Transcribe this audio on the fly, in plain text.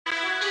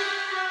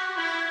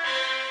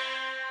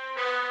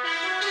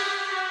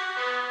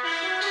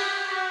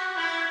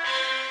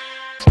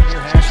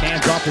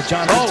Off to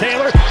Jonathan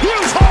Taylor.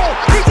 Huge hole.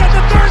 He's at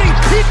the 30.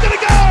 He's going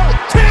to go.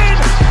 10,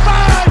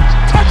 5,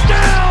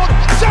 touchdown.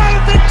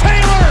 Jonathan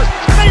Taylor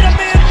made a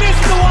man miss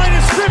the line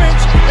of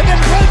scrimmage and then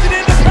runs it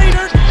into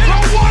Pater. And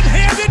a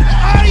one-handed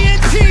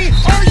INT.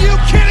 Are you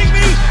kidding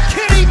me?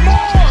 Kenny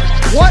Moore.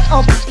 What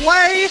a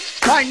play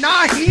by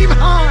Nyheim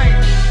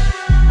Hines.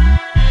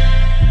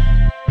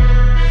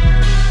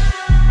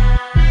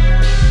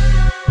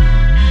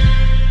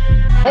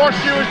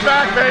 Horseshoe is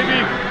back, baby.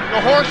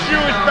 The horseshoe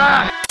is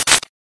back.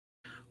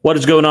 What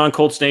is going on,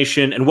 Colts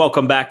Nation, and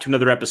welcome back to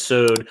another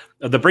episode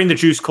of the Bring the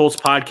Juice Colts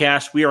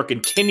podcast. We are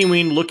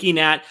continuing looking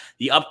at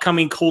the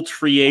upcoming Colts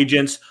free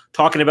agents,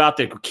 talking about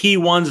the key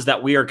ones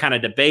that we are kind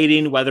of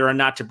debating whether or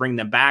not to bring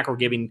them back. We're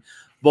giving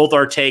both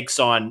our takes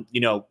on,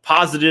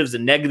 positives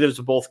and negatives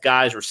of both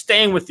guys. We're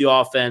staying with the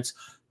offense,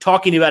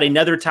 talking about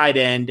another tight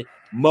end,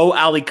 Mo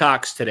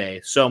Alie-Cox today.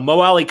 So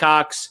Mo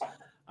Alie-Cox,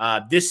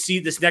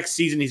 this next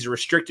season, he's a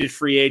restricted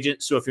free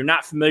agent. So if you're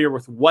not familiar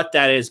with what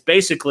that is,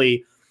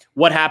 basically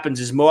what happens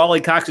is Mo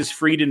Alie-Cox is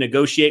free to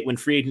negotiate when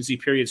free agency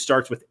period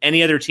starts with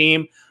any other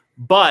team,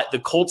 but the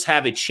Colts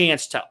have a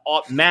chance to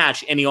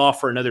match any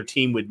offer another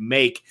team would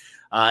make,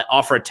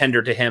 offer a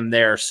tender to him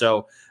there.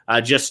 So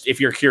just if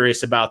you're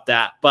curious about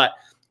that. But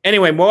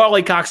anyway, Mo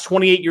Alie-Cox,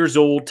 28 years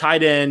old,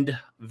 tight end,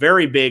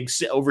 very big,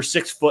 over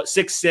 6 foot,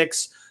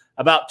 6'6",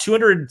 about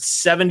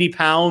 270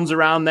 pounds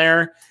around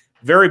there.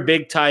 Very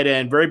big tight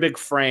end, very big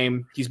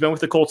frame. He's been with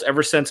the Colts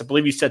ever since, I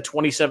believe you said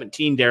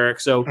 2017, Derek.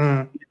 So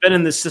he's been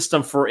in the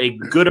system for a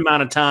good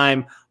amount of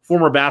time.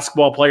 Former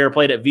basketball player,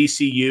 played at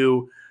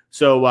VCU.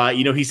 So,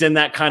 he's in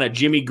that kind of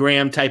Jimmy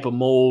Graham type of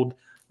mold,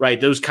 right?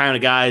 Those kind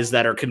of guys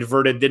that are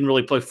converted, didn't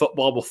really play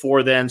football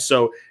before then.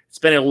 So it's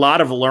been a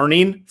lot of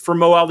learning for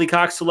Mo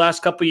Alie-Cox the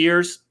last couple of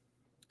years.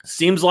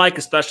 Seems like,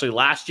 especially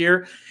last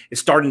year, it's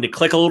starting to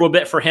click a little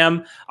bit for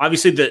him.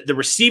 Obviously, the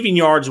receiving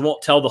yards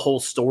won't tell the whole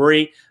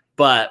story,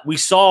 but we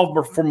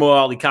saw for Mo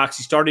Alie-Cox,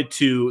 he started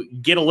to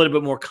get a little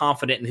bit more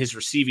confident in his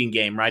receiving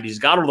game, right? He's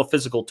got all the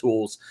physical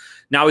tools.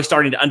 Now he's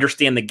starting to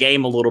understand the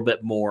game a little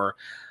bit more.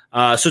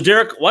 So,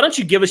 Derek, why don't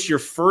you give us your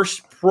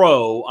first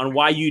pro on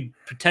why you'd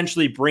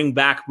potentially bring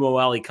back Mo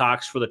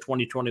Alie-Cox for the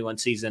 2021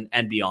 season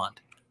and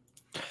beyond?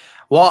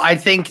 Well, I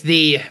think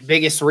the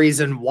biggest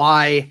reason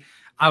why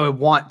I would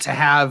want to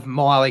have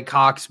Mo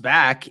Alie-Cox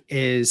back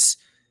is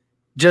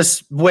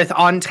just with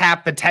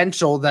untapped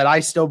potential that I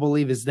still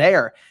believe is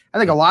there. I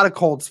think a lot of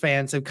Colts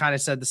fans have kind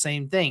of said the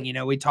same thing.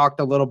 We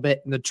talked a little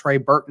bit in the Trey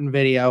Burton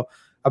video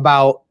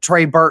about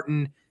Trey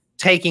Burton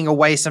taking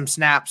away some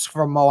snaps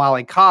from Mo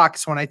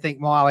Alie-Cox, when I think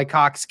Mo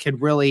Alie-Cox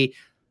could really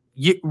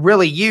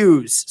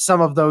use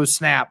some of those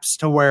snaps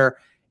to where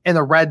in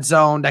the red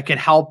zone that could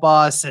help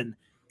us and,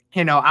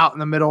 out in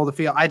the middle of the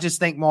field. I just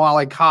think Mo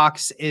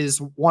Alie-Cox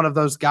is one of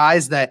those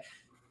guys that,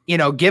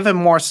 give him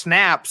more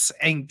snaps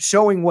and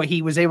showing what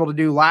he was able to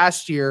do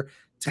last year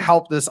to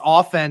help this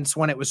offense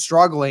when it was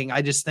struggling.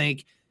 I just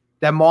think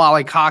that Mo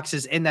Alie-Cox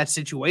is in that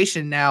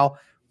situation now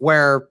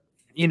where,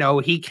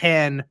 he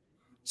can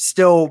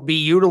still be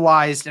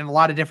utilized in a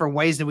lot of different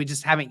ways that we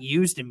just haven't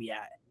used him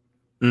yet.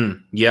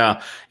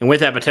 Yeah. And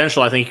with that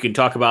potential, I think you can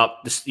talk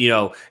about this,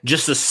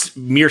 just the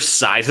mere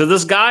size of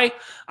this guy.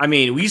 I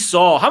mean, we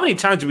saw, how many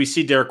times did we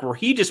see, Derek, where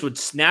he just would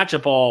snatch a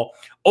ball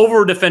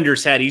over a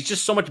defender's head? He's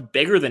just so much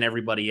bigger than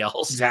everybody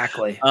else.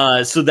 Exactly.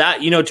 So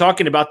that,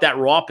 talking about that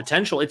raw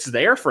potential, it's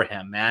there for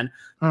him, man.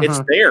 It's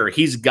there.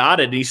 He's got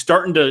it. And he's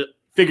starting to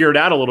figure it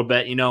out a little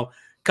bit. A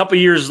couple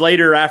years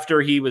later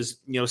after he was,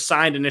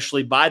 signed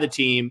initially by the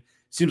team,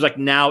 seems like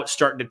now it's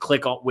starting to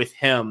click with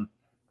him.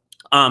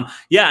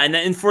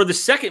 And for the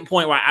second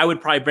point why I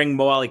would probably bring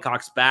Mo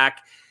Alie-Cox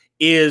back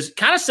is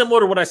kind of similar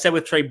to what I said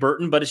with Trey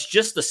Burton, but it's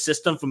just the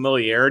system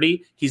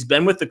familiarity. He's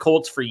been with the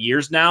Colts for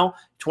years now,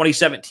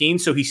 2017,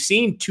 so he's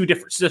seen two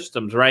different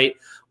systems, right?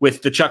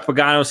 With the Chuck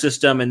Pagano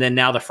system and then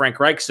now the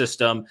Frank Reich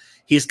system.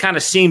 He's kind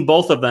of seen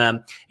both of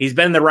them. He's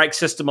been in the Reich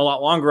system a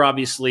lot longer,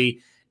 obviously,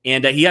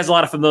 and he has a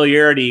lot of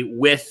familiarity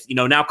with,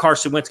 now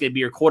Carson Wentz going to be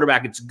your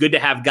quarterback. It's good to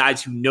have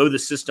guys who know the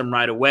system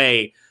right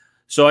away.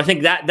 So I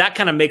think that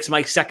kind of makes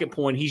my second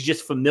point. He's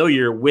just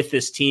familiar with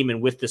this team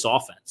and with this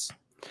offense.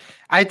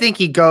 I think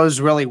he goes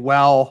really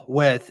well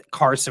with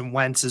Carson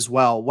Wentz as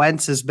well.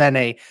 Wentz has been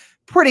a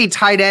pretty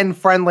tight end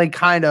friendly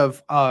kind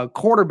of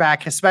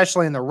quarterback,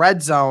 especially in the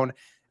red zone.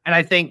 And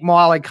I think Mo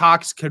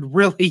Alie-Cox could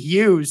really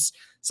use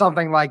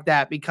something like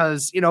that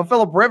because,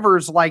 Phillip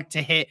Rivers liked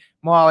to hit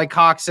Mo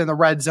Alie-Cox in the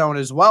red zone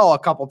as well a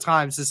couple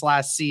times this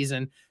last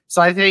season.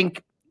 So I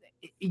think,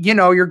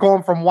 you're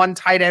going from one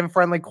tight end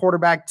friendly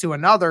quarterback to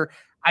another.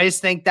 I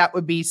just think that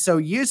would be so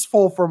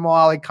useful for Mo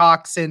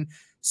Alie-Cox in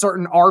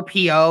certain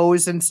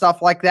RPOs and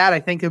stuff like that.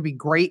 I think it'd be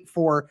great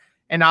for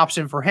an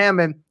option for him.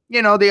 And,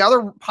 the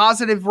other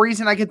positive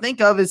reason I could think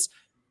of is,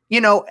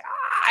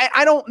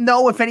 I don't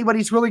know if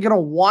anybody's really going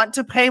to want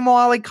to pay Mo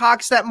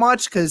Alie-Cox that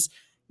much because,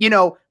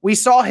 we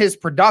saw his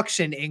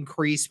production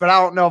increase, but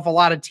I don't know if a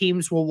lot of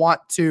teams will want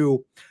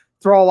to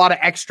throw a lot of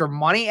extra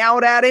money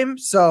out at him.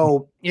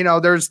 So,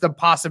 there's the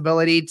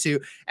possibility to,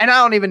 and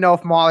I don't even know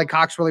if Mo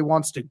Alie-Cox really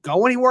wants to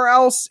go anywhere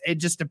else. It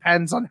just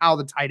depends on how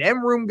the tight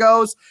end room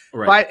goes.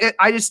 Right. But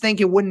I just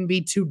think it wouldn't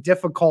be too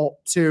difficult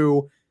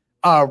to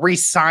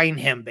re-sign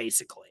him,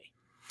 basically.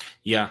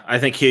 Yeah, I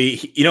think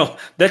he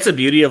that's the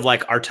beauty of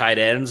like our tight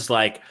ends.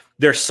 Like,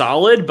 they're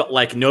solid, but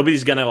like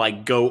nobody's going to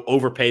like go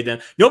overpay them.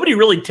 Nobody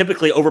really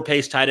typically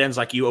overpays tight ends.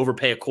 Like, you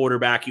overpay a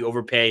quarterback, you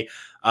overpay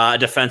a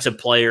defensive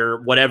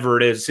player, whatever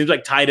it is. It seems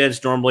like tight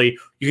ends normally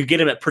you can get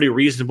them at pretty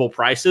reasonable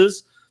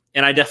prices.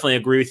 And I definitely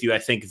agree with you. I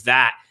think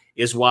that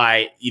is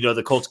why,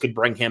 the Colts could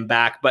bring him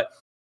back. But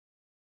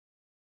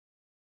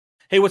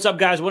hey, what's up,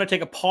 guys? I want to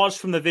take a pause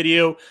from the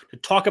video to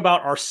talk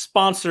about our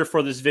sponsor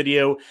for this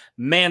video,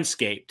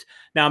 Manscaped.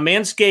 Now,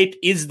 Manscaped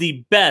is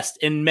the best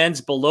in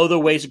men's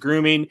below-the-waist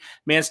grooming.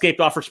 Manscaped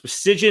offers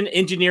precision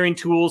engineering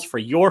tools for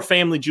your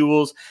family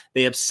jewels.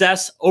 They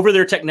obsess over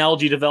their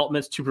technology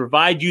developments to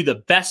provide you the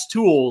best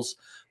tools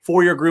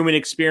for your grooming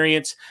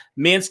experience.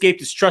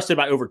 Manscaped is trusted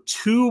by over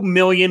 2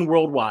 million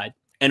worldwide.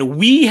 And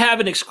we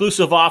have an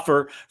exclusive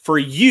offer for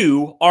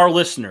you, our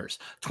listeners.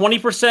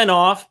 20%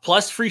 off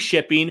plus free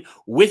shipping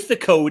with the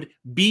code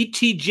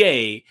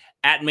BTJ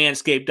at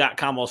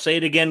manscaped.com. I'll say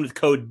it again with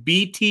code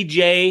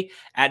BTJ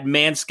at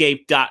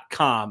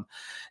manscaped.com.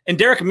 And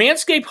Derek,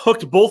 Manscaped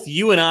hooked both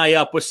you and I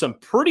up with some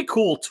pretty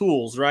cool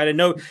tools, right? I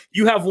know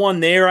you have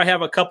one there. I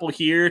have a couple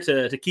here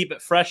to keep it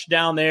fresh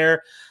down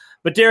there.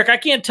 But Derek, I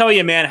can't tell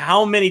you, man,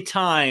 how many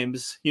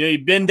times,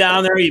 you've been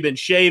down there, you've been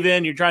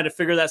shaving, you're trying to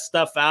figure that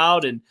stuff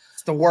out. And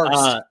it's the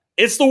worst.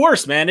 It's the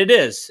worst, man. It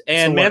is.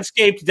 And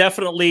Manscaped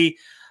definitely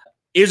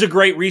is a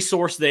great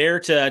resource there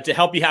to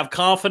help you have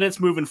confidence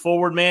moving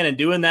forward, man, and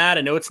doing that.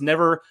 I know it's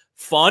never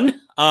fun,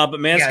 but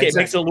Manscaped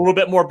makes it a little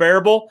bit more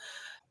bearable.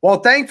 Well,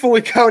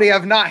 thankfully, Cody,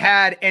 I've not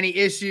had any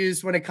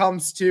issues when it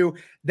comes to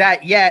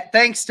that yet,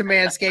 thanks to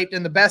Manscaped.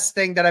 And the best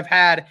thing that I've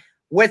had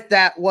with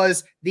that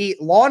was the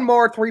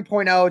Lawnmower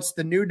 3.0. It's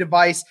the new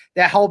device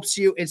that helps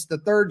you. It's the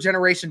 3rd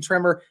generation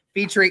trimmer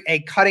featuring a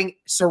cutting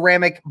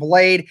ceramic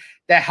blade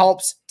that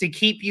helps to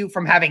keep you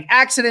from having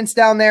accidents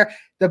down there.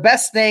 The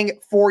best thing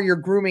for your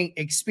grooming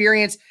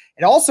experience.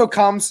 It also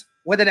comes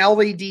with an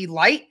LED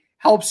light,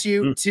 helps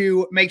you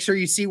to make sure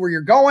you see where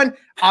you're going.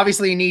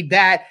 Obviously, you need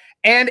that.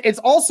 And it's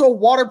also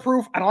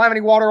waterproof. I don't have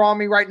any water on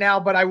me right now,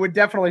 but I would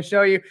definitely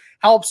show you.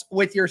 Helps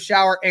with your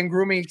shower and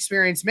grooming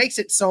experience. Makes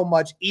it so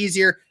much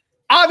easier.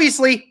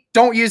 Obviously,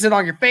 don't use it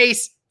on your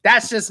face.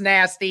 That's just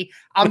nasty.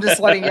 I'm just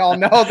letting y'all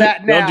know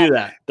that now. Don't do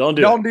that.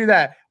 Don't do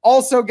that.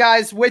 Also,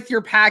 guys, with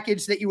your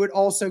package that you would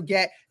also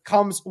get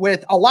comes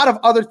with a lot of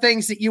other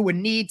things that you would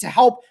need to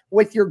help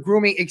with your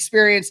grooming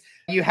experience.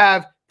 You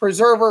have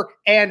Preserver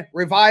and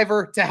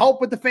Reviver to help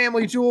with the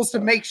family jewels to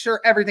make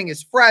sure everything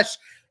is fresh.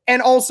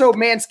 And also,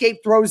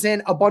 Manscaped throws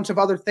in a bunch of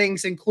other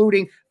things,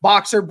 including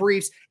boxer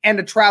briefs and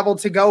a travel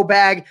to-go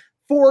bag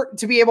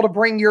to be able to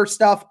bring your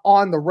stuff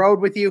on the road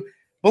with you.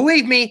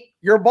 Believe me,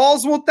 your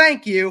balls will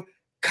thank you.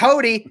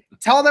 Cody,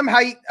 tell them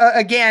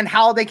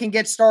how they can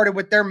get started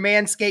with their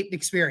Manscaped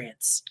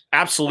experience.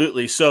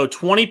 Absolutely. So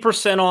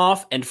 20%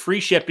 off and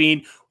free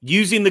shipping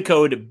using the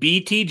code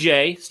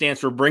BTJ, stands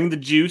for Bring the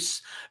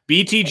Juice,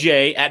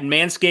 BTJ at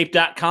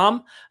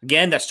manscaped.com.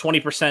 Again, that's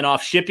 20%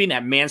 off shipping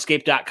at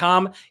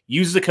manscaped.com.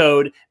 Use the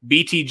code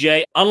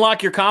BTJ.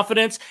 Unlock your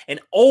confidence and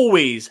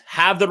always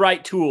have the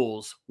right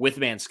tools with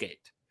Manscaped.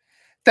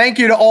 Thank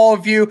you to all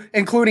of you,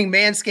 including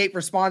Manscaped,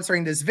 for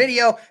sponsoring this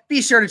video.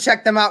 Be sure to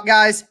check them out,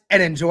 guys,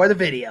 and enjoy the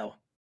video.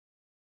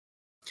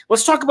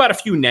 Let's talk about a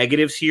few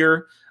negatives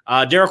here.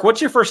 Derek,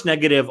 what's your first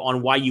negative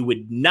on why you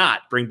would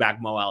not bring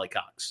back Mo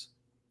Alie-Cox?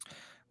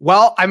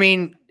 Well, I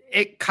mean,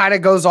 it kind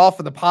of goes off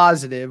of the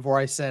positive where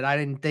I said I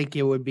didn't think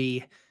it would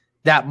be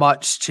that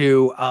much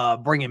to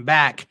bring him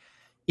back.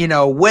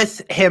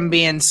 With him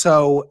being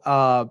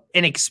so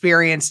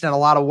inexperienced in a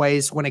lot of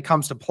ways when it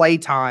comes to play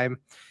time,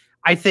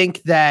 I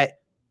think that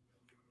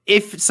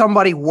if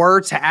somebody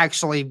were to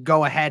actually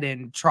go ahead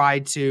and try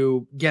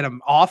to get an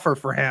offer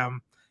for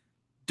him,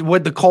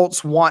 would the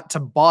Colts want to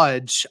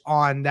budge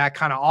on that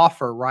kind of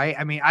offer, right?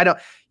 I mean,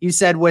 you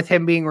said with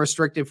him being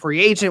restricted free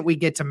agent, we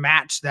get to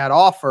match that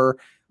offer.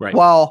 Right.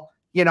 Well,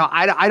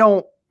 I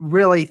don't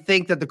really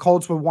think that the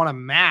Colts would want to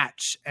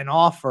match an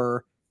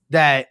offer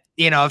that,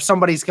 if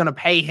somebody's going to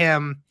pay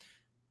him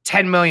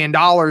 $10 million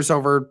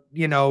over,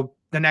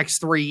 the next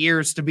 3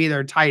 years to be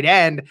their tight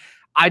end.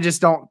 I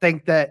just don't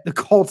think that the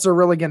Colts are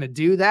really going to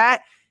do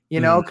that,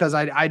 because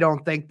I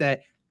don't think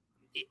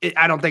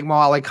Mo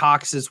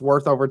Alie-Cox is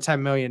worth over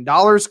 $10 million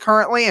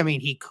currently. I mean,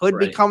 he could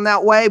become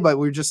that way, but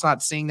we're just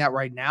not seeing that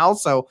right now.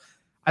 So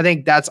I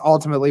think that's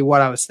ultimately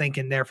what I was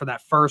thinking there for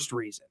that first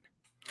reason.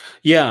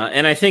 Yeah,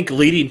 and I think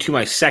leading to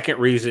my second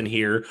reason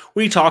here,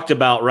 we talked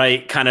about,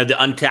 kind of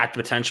the untapped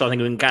potential. I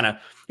think we can kind of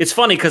 – it's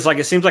funny because,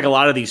 it seems like a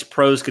lot of these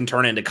pros can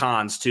turn into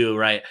cons too,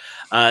 right?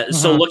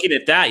 So looking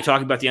at that, you're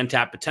talking about the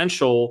untapped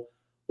potential.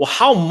 Well,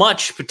 how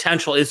much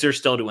potential is there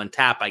still to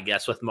untap, I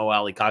guess, with Mo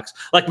Alie-Cox?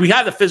 We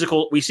have the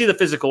physical – we see the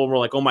physical, and we're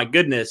like, oh, my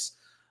goodness.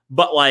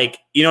 But,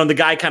 the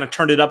guy kind of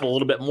turned it up a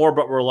little bit more,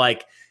 but we're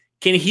like,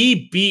 can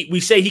he be? We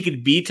say he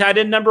could be tight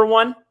end number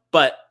one,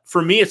 but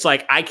for me, it's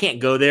like I can't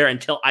go there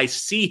until I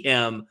see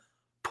him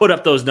put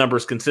up those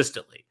numbers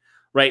consistently,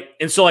 right?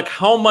 And so, like,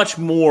 how much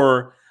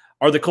more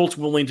are the Colts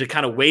willing to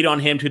kind of wait on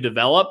him to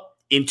develop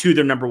into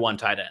their number one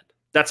tight end?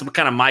 That's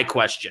kind of my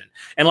question.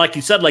 And like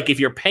you said, like if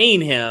you're paying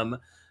him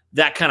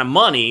that kind of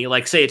money,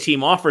 like say a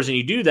team offers and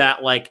you do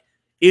that, like,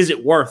 is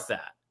it worth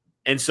that?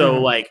 And so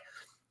like,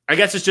 I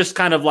guess it's just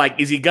kind of like,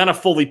 is he going to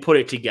fully put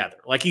it together?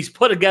 Like he's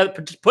put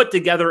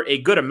together a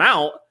good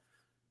amount,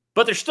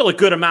 but there's still a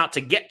good amount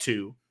to get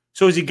to.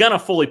 So is he going to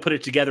fully put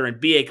it together and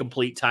be a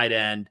complete tight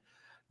end?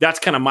 That's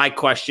kind of my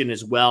question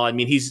as well. I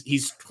mean,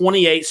 he's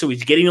 28, so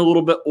he's getting a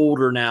little bit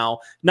older now.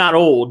 Not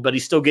old, but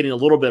he's still getting a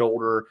little bit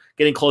older,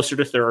 getting closer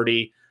to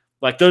 30.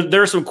 Like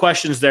there are some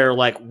questions there.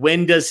 Like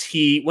when do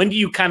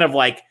you kind of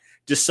like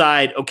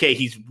decide, okay,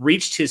 he's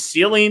reached his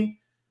ceiling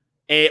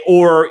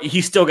or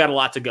he's still got a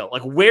lot to go?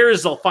 Like where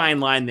is the fine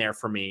line there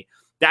for me?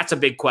 That's a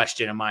big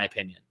question in my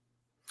opinion.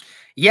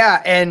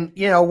 Yeah. And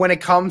when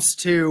it comes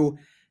to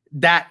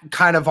that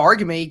kind of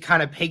argument, you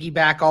kind of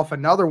piggyback off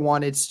another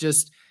one. It's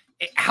just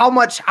how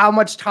much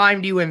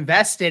time do you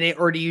invest in it,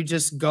 or do you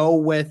just go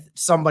with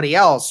somebody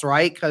else?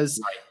 Right.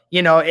 Cause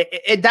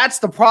that's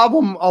the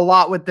problem a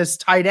lot with this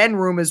tight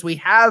end room is we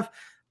have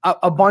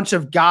a bunch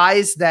of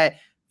guys that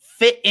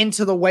fit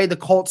into the way the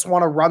Colts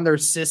want to run their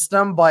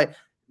system, but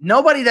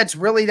nobody that's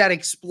really that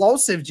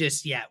explosive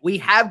just yet. We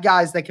have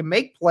guys that can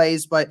make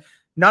plays, but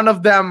none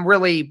of them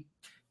really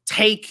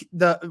take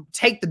the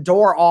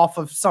door off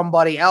of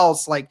somebody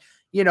else. Like,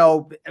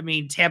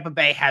 Tampa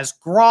Bay has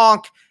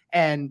Gronk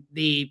and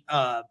the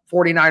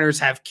 49ers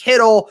have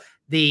Kittle.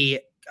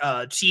 The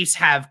Chiefs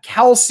have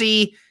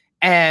Kelsey.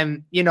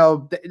 And,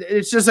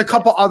 it's just a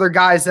couple other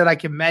guys that I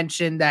can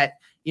mention that,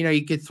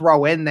 you could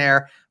throw in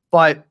there.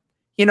 But,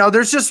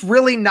 there's just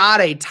really not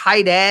a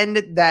tight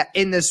end that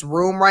in this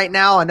room right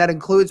now, and that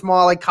includes Mo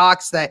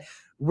Alie-Cox, that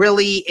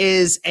really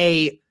is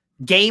a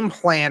game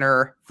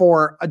planner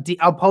for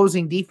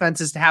opposing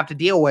defenses to have to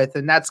deal with.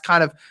 And that's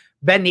kind of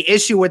been the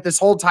issue with this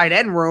whole tight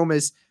end room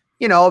is,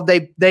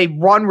 they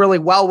run really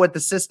well with the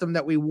system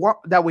that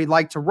we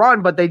like to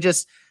run, but they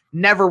just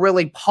never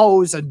really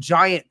pose a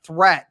giant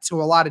threat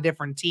to a lot of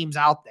different teams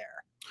out there.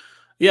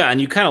 Yeah,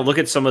 and you kind of look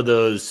at some of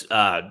those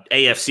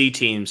AFC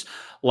teams,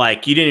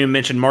 like you didn't even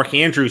mention Mark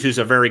Andrews, who's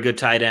a very good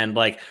tight end.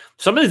 Like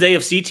some of these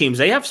AFC teams,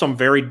 they have some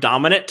very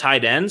dominant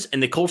tight ends,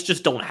 and the Colts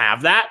just don't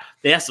have that.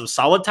 They have some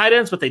solid tight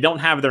ends, but they don't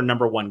have their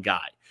number one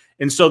guy.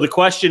 And so the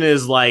question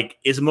is, like,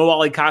 is Mo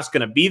Alie-Cox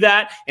going to be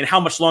that? And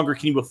how much longer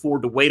can you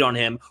afford to wait on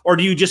him? Or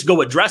do you just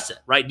go address it,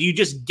 right? Do you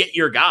just get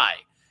your guy?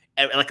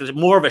 Like it's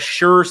more of a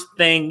sure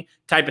thing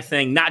type of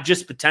thing, not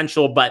just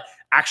potential, but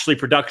actually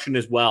production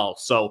as well.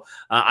 So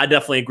I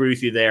definitely agree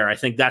with you there. I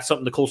think that's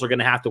something the Colts are going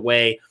to have to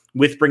weigh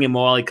with bringing Mo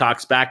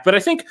Alie-Cox back. But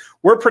I think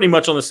we're pretty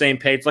much on the same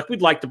page. Like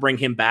we'd like to bring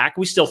him back.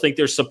 We still think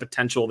there's some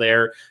potential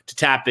there to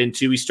tap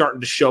into. He's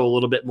starting to show a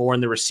little bit more in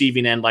the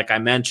receiving end, like I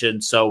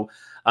mentioned. So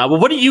well,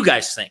 what do you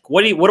guys think?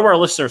 What do our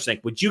listeners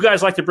think? Would you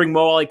guys like to bring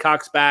Mo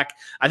Alie-Cox back?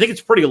 I think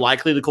it's pretty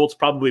likely the Colts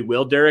probably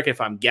will, Derek,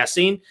 if I'm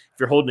guessing. If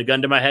you're holding a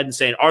gun to my head and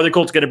saying, are the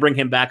Colts going to bring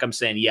him back? I'm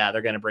saying, yeah,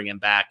 they're going to bring him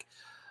back.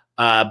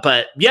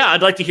 But, yeah,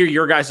 I'd like to hear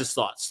your guys'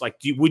 thoughts. Like,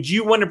 would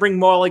you want to bring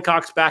Mo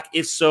Alie-Cox back?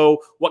 If so,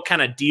 what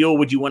kind of deal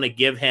would you want to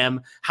give him?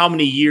 How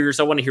many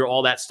years? I want to hear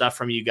all that stuff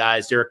from you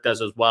guys. Derek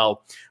does as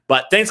well.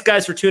 But thanks,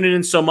 guys, for tuning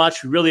in so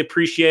much. We really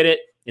appreciate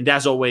it. And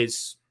as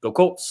always, go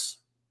Colts.